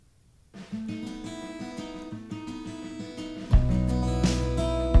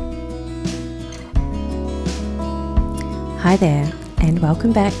Hi there, and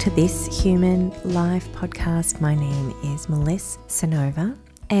welcome back to this Human Life podcast. My name is Melissa Sanova,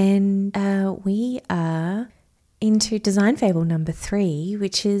 and we are into Design Fable number 3,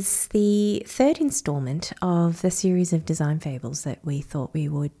 which is the third installment of the series of design fables that we thought we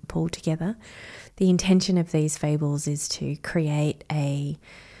would pull together. The intention of these fables is to create a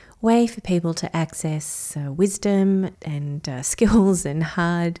way for people to access wisdom and skills and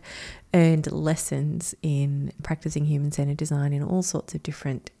hard-earned lessons in practicing human-centered design in all sorts of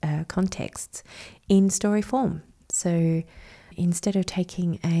different contexts in story form. So instead of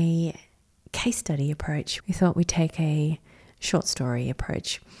taking a case study approach, we thought we'd take a short story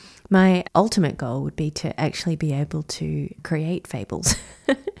approach. My ultimate goal would be to actually be able to create fables.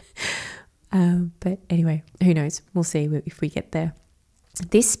 But anyway, who knows? We'll see if we get there.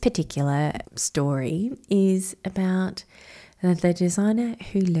 This particular story is about the designer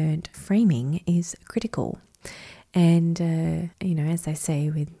who learned framing is critical. And, as they say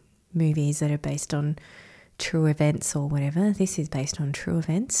with movies that are based on true events or whatever, this is based on true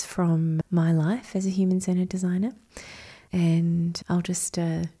events from my life as a human-centered designer. And I'll just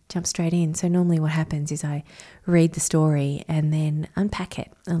jump straight in. So normally what happens is I read the story and then unpack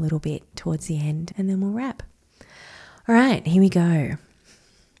it a little bit towards the end, and then we'll wrap. All right, here we go.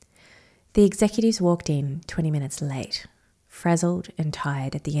 The executives walked in 20 minutes late, frazzled and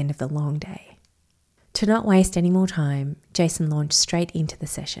tired at the end of the long day. To not waste any more time, Jason launched straight into the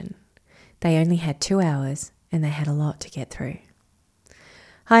session. They only had 2 hours and they had a lot to get through.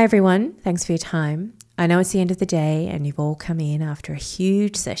 Hi everyone, thanks for your time. I know it's the end of the day and you've all come in after a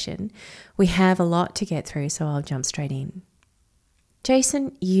huge session. We have a lot to get through, so I'll jump straight in.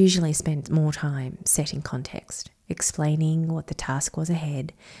 Jason usually spent more time setting context, explaining what the task was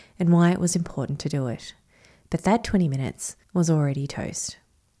ahead and why it was important to do it. But that 20 minutes was already toast.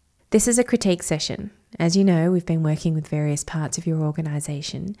 This is a critique session. As you know, we've been working with various parts of your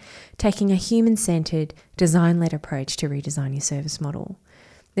organisation, taking a human-centred, design-led approach to redesign your service model.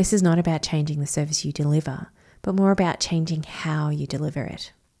 This is not about changing the service you deliver, but more about changing how you deliver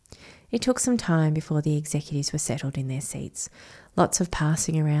it. It took some time before the executives were settled in their seats. Lots of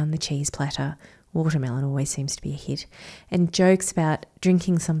passing around the cheese platter, watermelon always seems to be a hit, and jokes about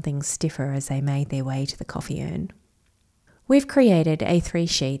drinking something stiffer as they made their way to the coffee urn. We've created A3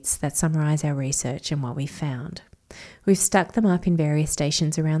 sheets that summarise our research and what we've found. We've stuck them up in various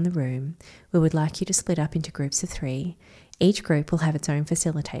stations around the room. We would like you to split up into groups of 3. Each group will have its own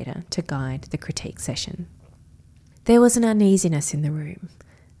facilitator to guide the critique session. There was an uneasiness in the room.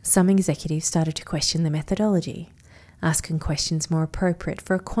 Some executives started to question the methodology, asking questions more appropriate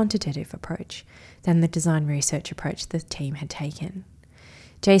for a quantitative approach than the design research approach the team had taken.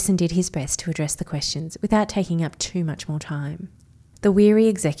 Jason did his best to address the questions without taking up too much more time. The weary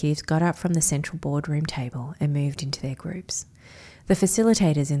executives got up from the central boardroom table and moved into their groups. The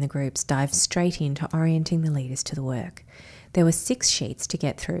facilitators in the groups dived straight into orienting the leaders to the work. There were 6 sheets to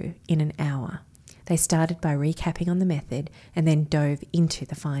get through in an hour. They started by recapping on the method and then dove into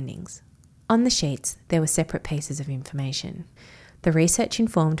the findings. On the sheets, there were separate pieces of information. The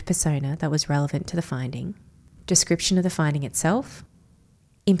research-informed persona that was relevant to the finding, description of the finding itself,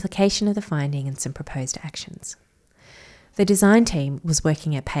 implication of the finding and some proposed actions. The design team was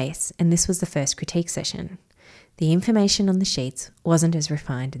working at pace, and this was the first critique session. The information on the sheets wasn't as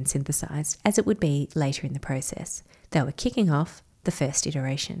refined and synthesised as it would be later in the process. They were kicking off the first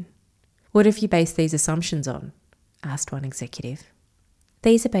iteration. "What have you based these assumptions on?" asked one executive.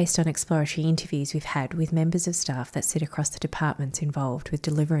 "These are based on exploratory interviews we've had with members of staff that sit across the departments involved with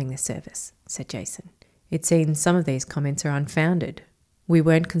delivering this service," said Jason. "It seems some of these comments are unfounded. We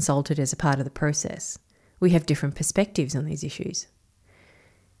weren't consulted as a part of the process. We have different perspectives on these issues."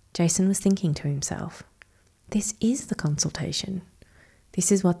 Jason was thinking to himself, this is the consultation.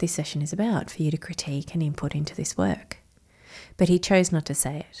 This is what this session is about, for you to critique and input into this work. But he chose not to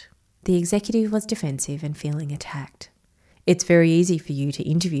say it. The executive was defensive and feeling attacked. "It's very easy for you to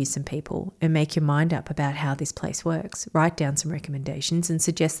interview some people and make your mind up about how this place works, write down some recommendations and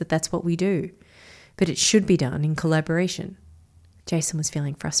suggest that that's what we do. But it should be done in collaboration." Jason was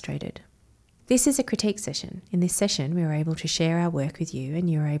feeling frustrated. This is a critique session. In this session, we are able to share our work with you and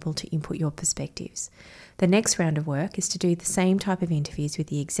you're able to input your perspectives. The next round of work is to do the same type of interviews with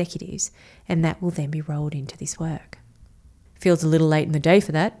the executives, and that will then be rolled into this work. "Feels a little late in the day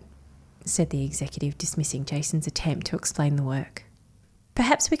for that," said the executive, dismissing Jason's attempt to explain the work.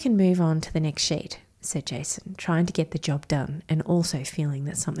 "Perhaps we can move on to the next sheet," said Jason, trying to get the job done and also feeling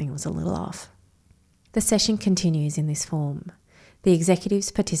that something was a little off. The session continues in this form. The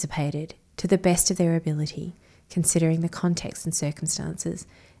executives participated to the best of their ability, considering the context and circumstances,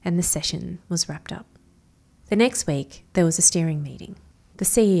 and the session was wrapped up. The next week, there was a steering meeting. The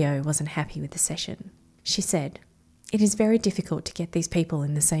CEO wasn't happy with the session. She said, "It is very difficult to get these people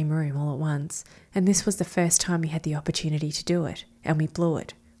in the same room all at once, and this was the first time we had the opportunity to do it, and we blew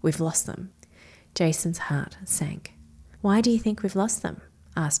it. We've lost them." Jason's heart sank. "Why do you think we've lost them?"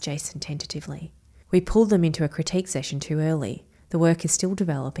 asked Jason tentatively. "We pulled them into a critique session too early. The work is still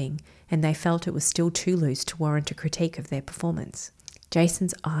developing, and they felt it was still too loose to warrant a critique of their performance."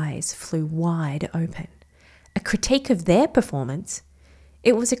 Jason's eyes flew wide open. A critique of their performance?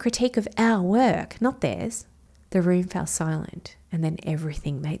 It was a critique of our work, not theirs. The room fell silent, and then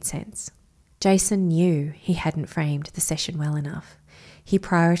everything made sense. Jason knew he hadn't framed the session well enough. He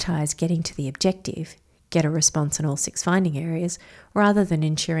prioritised getting to the objective, get a response on all 6 finding areas, rather than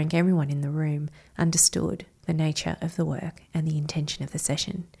ensuring everyone in the room understood the nature of the work and the intention of the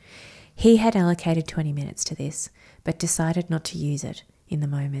session. He had allocated 20 minutes to this, but decided not to use it in the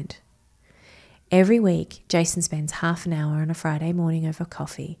moment. Every week, Jason spends half an hour on a Friday morning over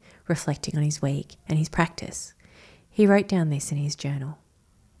coffee, reflecting on his week and his practice. He wrote down this in his journal.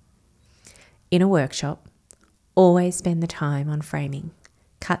 In a workshop, always spend the time on framing.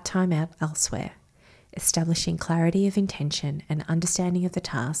 Cut time out elsewhere. Establishing clarity of intention and understanding of the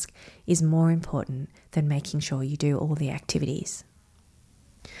task is more important than making sure you do all the activities.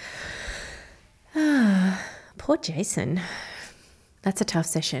 Poor Jason. That's a tough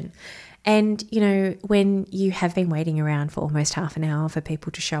session. And, when you have been waiting around for almost half an hour for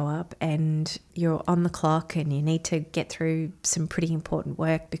people to show up and you're on the clock and you need to get through some pretty important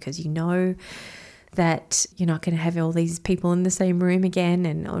work because you know that you're not going to have all these people in the same room again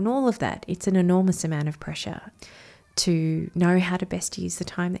and all of that, it's an enormous amount of pressure to know how to best use the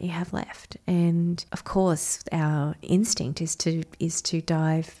time that you have left. And of course, our instinct is to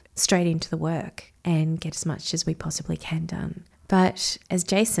dive straight into the work and get as much as we possibly can done. But as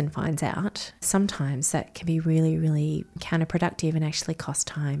Jason finds out, sometimes that can be really, really counterproductive and actually cost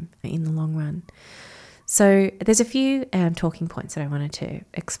time in the long run. So there's a few talking points that I wanted to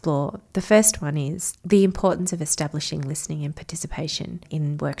explore. The first one is the importance of establishing listening and participation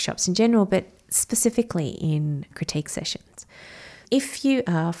in workshops in general, but specifically in critique sessions. If you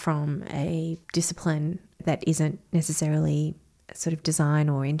are from a discipline that isn't necessarily sort of design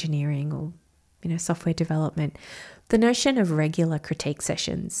or engineering or software development, the notion of regular critique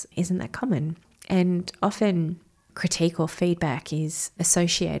sessions isn't that common. And often critique or feedback is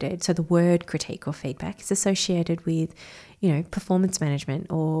associated, so the word critique or feedback is associated with, performance management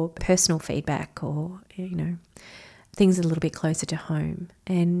or personal feedback or, things a little bit closer to home.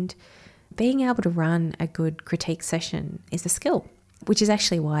 And being able to run a good critique session is a skill, which is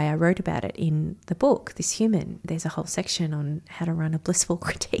actually why I wrote about it in the book, This Human. There's a whole section on how to run a blissful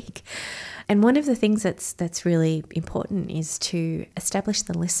critique. And one of the things that's really important is to establish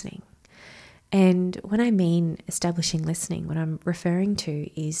the listening. And when I mean establishing listening, what I'm referring to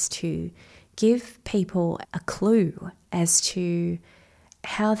is to give people a clue as to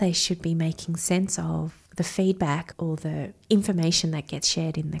how they should be making sense of the feedback or the information that gets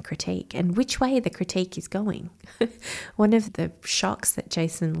shared in the critique and which way the critique is going. One of the shocks that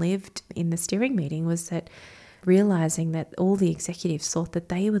Jason lived in the steering meeting was that realizing that all the executives thought that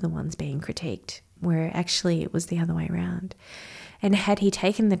they were the ones being critiqued, where actually it was the other way around. And had he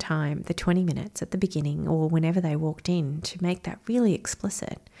taken the time, the 20 minutes at the beginning or whenever they walked in, to make that really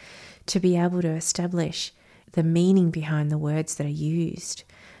explicit, to be able to establish the meaning behind the words that are used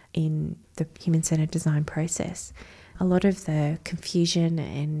in the human-centered design process, a lot of the confusion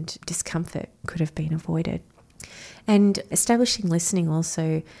and discomfort could have been avoided. And establishing listening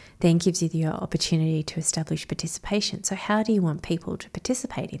also then gives you the opportunity to establish participation. So how do you want people to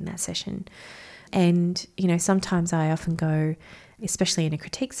participate in that session? And, sometimes I often go, especially in a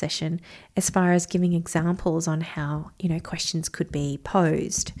critique session, as far as giving examples on how, questions could be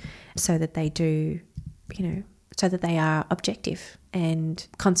posed so that they do, so that they are objective and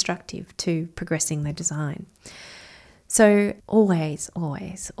constructive to progressing the design. So always,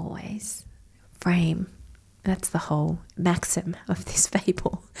 always, always frame. That's the whole maxim of this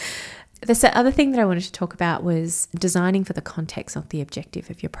fable. The other thing that I wanted to talk about was designing for the context of the objective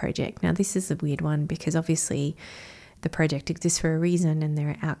of your project. Now, this is a weird one because obviously the project exists for a reason and there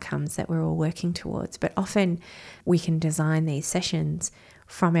are outcomes that we're all working towards. But often we can design these sessions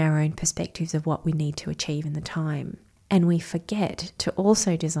from our own perspectives of what we need to achieve in the time. And we forget to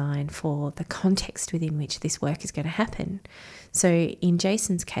also design for the context within which this work is going to happen. So in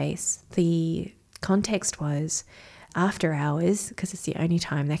Jason's case, the context was after hours, because it's the only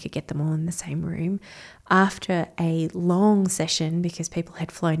time they could get them all in the same room, after a long session because people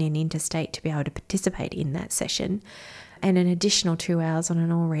had flown in interstate to be able to participate in that session, and an additional 2 hours on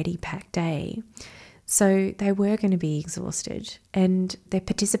an already packed day. So they were going to be exhausted, and they're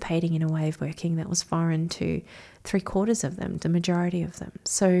participating in a way of working that was foreign to 3/4 of them, the majority of them.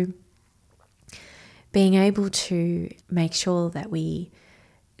 So being able to make sure that we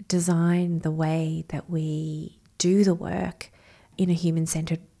design the way that we do the work in a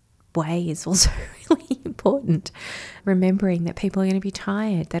human-centered way is also really important. Remembering that people are going to be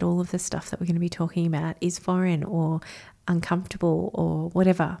tired, that all of the stuff that we're going to be talking about is foreign or uncomfortable or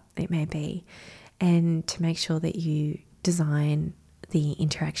whatever it may be, and to make sure that you design the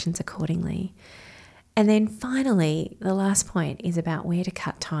interactions accordingly. And then finally, the last point is about where to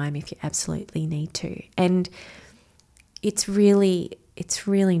cut time if you absolutely need to. And it's really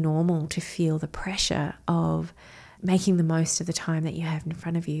normal to feel the pressure of making the most of the time that you have in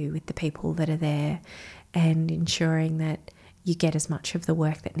front of you with the people that are there, and ensuring that you get as much of the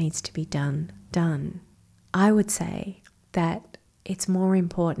work that needs to be done. I would say that it's more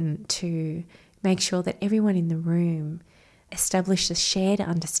important to make sure that everyone in the room establish a shared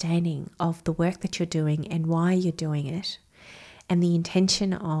understanding of the work that you're doing and why you're doing it, and the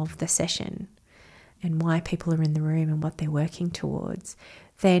intention of the session and why people are in the room and what they're working towards,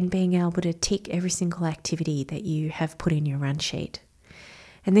 than being able to tick every single activity that you have put in your run sheet.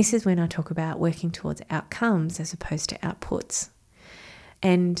 And this is when I talk about working towards outcomes as opposed to outputs.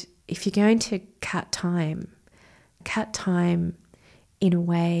 And if you're going to cut time in a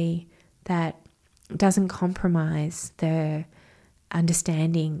way that doesn't compromise the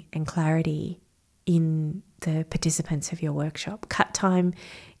understanding and clarity in the participants of your workshop. Cut time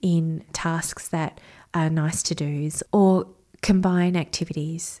in tasks that are nice to do's, or combine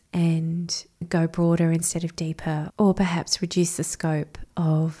activities and go broader instead of deeper, or perhaps reduce the scope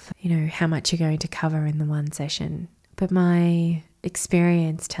of, how much you're going to cover in the one session. But my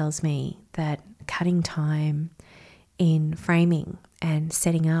experience tells me that cutting time in framing and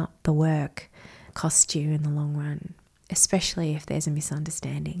setting up the work costs you in the long run, especially if there's a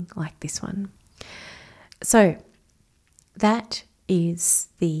misunderstanding like this one. So that is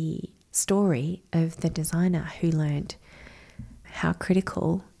the story of the designer who learned how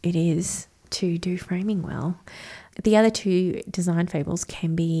critical it is to do framing well. The other two design fables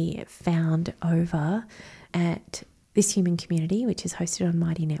can be found over at This Human Community, which is hosted on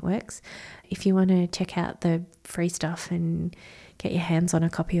Mighty Networks. If you want to check out the free stuff and get your hands on a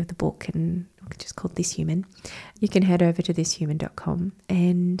copy of the book, and just called This Human, you can head over to thishuman.com.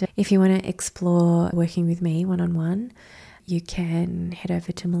 And if you want to explore working with me one-on-one, you can head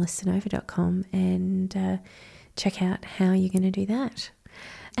over to melissanova.com and check out how you're going to do that.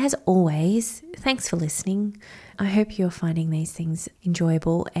 As always, thanks for listening. I hope you're finding these things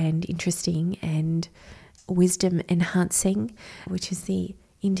enjoyable and interesting and wisdom enhancing, which is the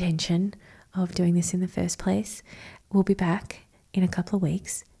intention of doing this in the first place. We'll be back in a couple of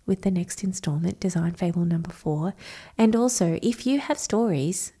weeks with the next installment, Design Fable number 4. And also, if you have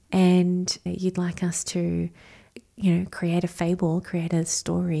stories and you'd like us to, create a fable, create a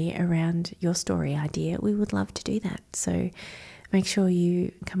story around your story idea, we would love to do that. So make sure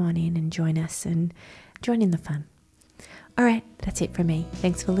you come on in and join us and join in the fun. All right, that's it from me.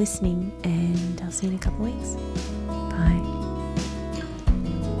 Thanks for listening, and I'll see you in a couple of weeks.